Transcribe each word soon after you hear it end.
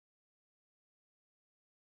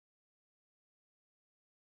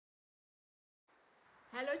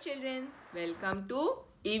Hello children, welcome to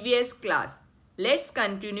EVS class. Let's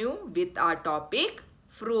continue with our topic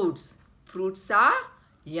fruits. Fruits are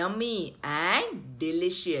yummy and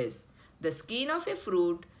delicious. The skin of a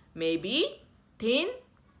fruit may be thin,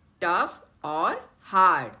 tough or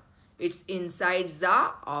hard. Its insides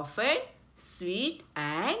are often sweet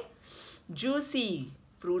and juicy.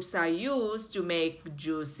 Fruits are used to make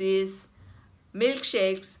juices,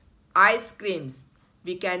 milkshakes, ice creams.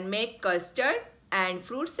 We can make custard and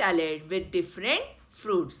fruit salad with different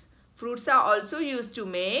fruits. Fruits are also used to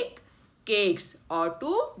make cakes or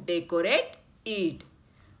to decorate it.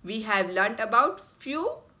 We have learnt about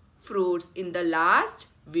few fruits in the last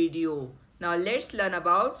video. Now let's learn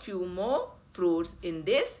about few more fruits in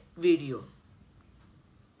this video.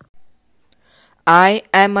 I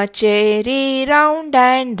am a cherry, round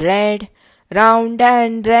and red, round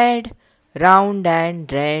and red, round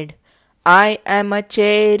and red. I am a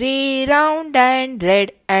cherry, round and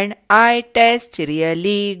red, and I taste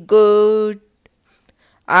really good.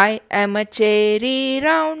 I am a cherry,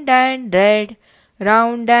 round and red,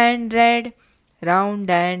 round and red,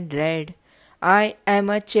 round and red. I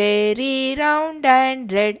am a cherry, round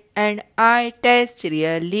and red, and I taste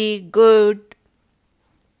really good.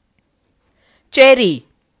 Cherry.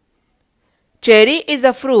 Cherry is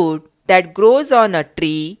a fruit that grows on a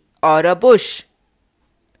tree or a bush.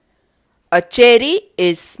 A cherry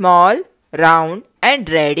is small, round and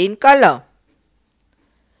red in color.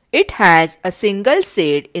 It has a single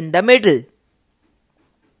seed in the middle.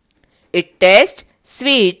 It tastes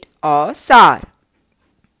sweet or sour.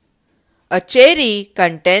 A cherry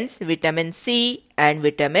contains vitamin C and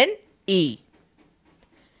vitamin E.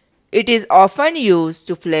 It is often used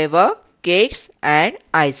to flavor cakes and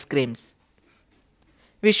ice creams.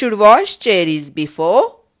 We should wash cherries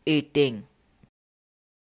before eating.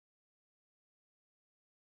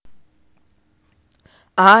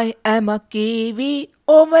 I am a kiwi,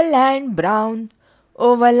 oval and brown,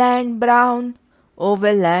 oval and brown,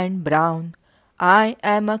 oval and brown. I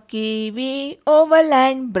am a kiwi, oval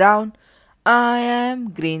and brown. I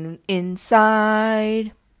am green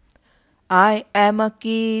inside. I am a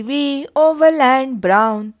kiwi, oval and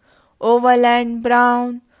brown, oval and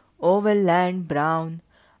brown, oval and brown.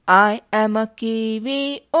 I am a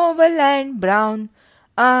kiwi, oval and brown.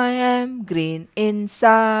 I am green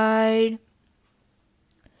inside.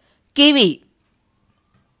 Kiwi.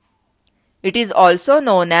 It is also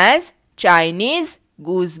known as Chinese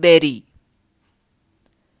gooseberry.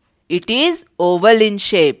 It is oval in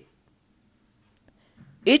shape.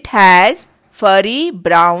 It has furry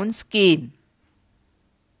brown skin.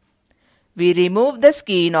 We remove the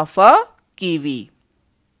skin of a kiwi.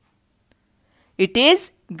 It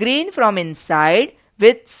is green from inside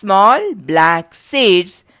with small black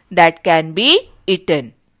seeds that can be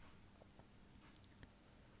eaten.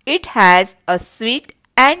 It has a sweet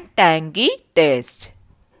and tangy taste.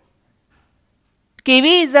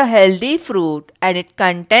 Kiwi is a healthy fruit and it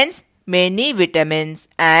contains many vitamins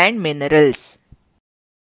and minerals.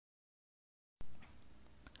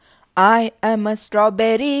 I am a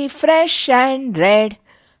strawberry, fresh and red,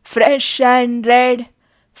 fresh and red,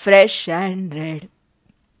 fresh and red.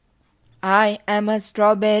 I am a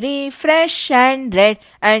strawberry, fresh and red,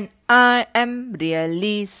 and I am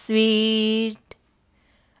really sweet.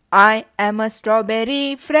 I am a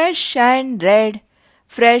strawberry, fresh and red,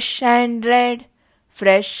 fresh and red,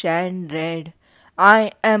 fresh and red.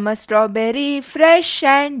 I am a strawberry, fresh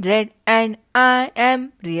and red, and I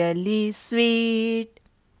am really sweet.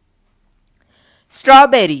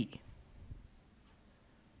 Strawberry.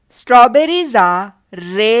 Strawberries are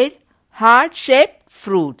red, heart-shaped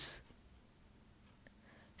fruits.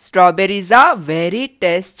 Strawberries are very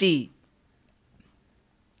tasty.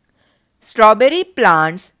 Strawberry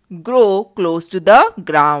plants grow close to the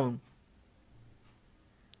ground.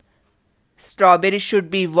 Strawberries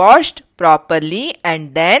should be washed properly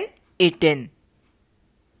and then eaten.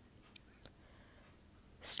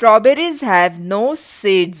 Strawberries have no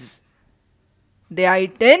seeds. They are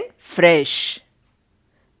eaten fresh.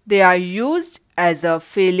 They are used as a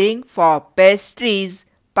filling for pastries,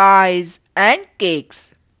 pies and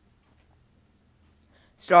cakes.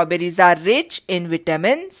 Strawberries are rich in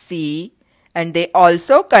vitamin C and they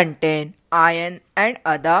also contain iron and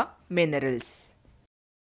other minerals.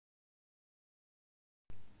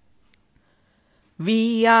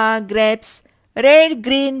 We are grapes, red,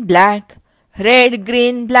 green, black, red,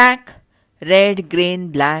 green, black, red, green,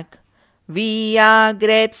 black. We are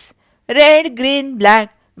grapes, red, green,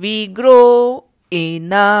 black. We grow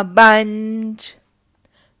in a bunch.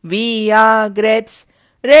 We are grapes,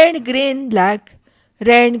 red, green, black,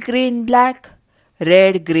 red, green, black,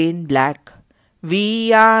 red, green, black.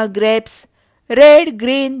 We are grapes, red,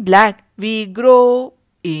 green, black. We grow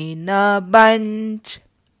in a bunch.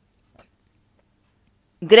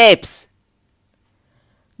 Grapes.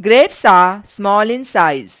 Grapes are small in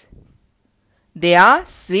size. They are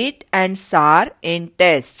sweet and sour in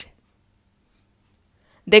taste.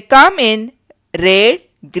 They come in red,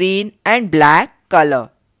 green and black color.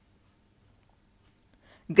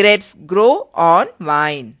 Grapes grow on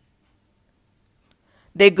vine.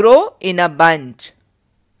 They grow in a bunch.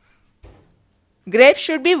 Grapes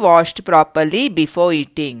should be washed properly before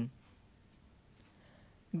eating.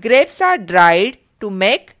 Grapes are dried to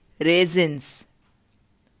make raisins.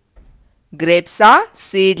 Grapes are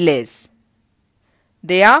seedless.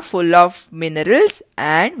 They are full of minerals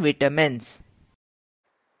and vitamins.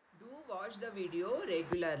 Do watch the video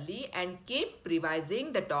regularly and keep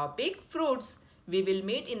revising the topic fruits. We will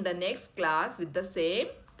meet in the next class with the same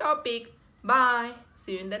topic. Bye.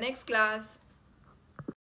 See you in the next class.